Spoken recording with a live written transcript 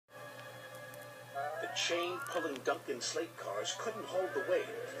chain pulling Duncan's slate cars couldn't hold the weight,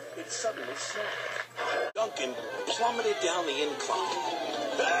 it suddenly snapped. Duncan plummeted down the incline.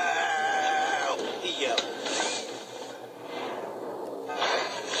 "Help!" he yelled.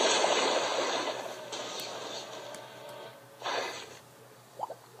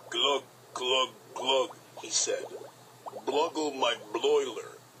 "Glug, glug, glug," he said. "Bluggle my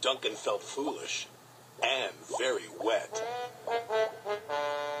broiler." Duncan felt foolish and very wet.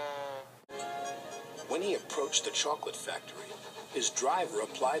 When he approached the chocolate factory, his driver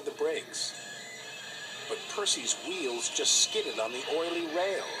applied the brakes. But Percy's wheels just skidded on the oily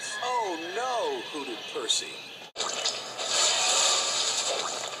rails. "Oh no," hooted Percy.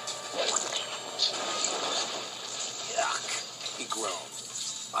 "Yuck," he groaned.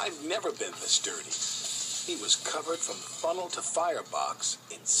 "I've never been this dirty." He was covered from funnel to firebox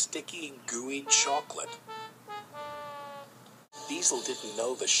in sticky, gooey chocolate. Diesel didn't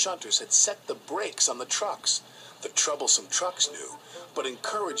know the shunters had set the brakes on the trucks. The troublesome trucks knew, but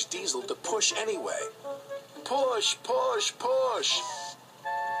encouraged Diesel to push anyway. "Push, push, push!"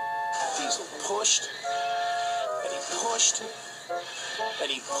 Diesel pushed, and he pushed,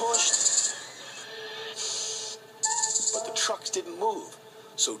 and he pushed. But the trucks didn't move,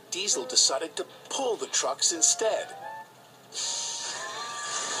 so Diesel decided to pull the trucks instead.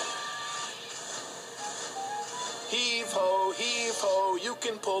 Heave ho, you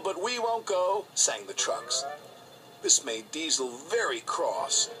can pull, but we won't go," sang the trucks. This made Diesel very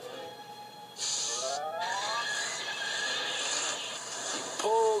cross. He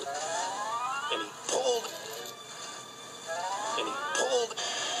pulled, and he pulled, and he pulled.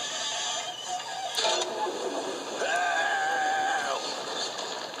 Help!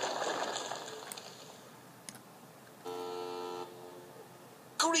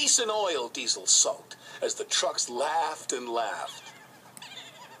 "Grease and oil," Diesel sulked, as the trucks laughed and laughed.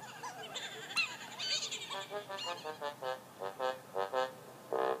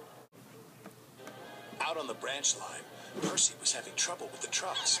 Out on the branch line, Percy was having trouble with the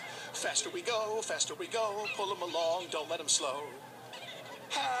trucks. Faster we go, pull them along, don't let them slow."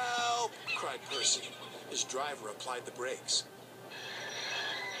 "Help!" cried Percy. His driver applied the brakes.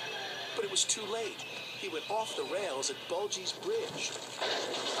 But it was too late. He went off the rails at Bulgy's bridge.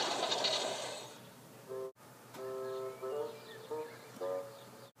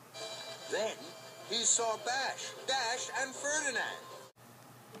 Then he saw Bash, Dash, and Ferdinand.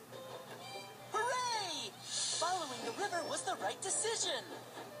 Hooray! Following the river was the right decision.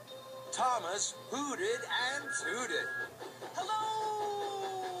 Thomas hooted and tooted. Hello!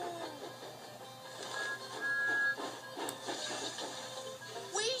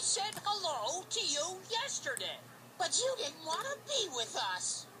 We said hello to you yesterday, but you didn't want to be with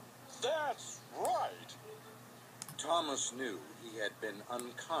us. That's right. Thomas knew he had been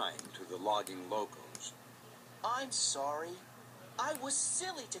unkind to the logging locos. I'm sorry. I was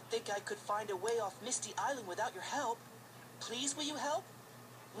silly to think I could find a way off Misty Island without your help. Please, will you help?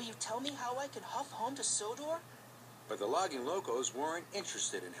 Will you tell me how I can huff home to Sodor? But the logging locos weren't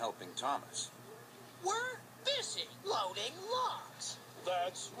interested in helping Thomas. We're busy loading logs.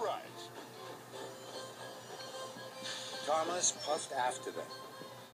 That's right. Thomas puffed after them,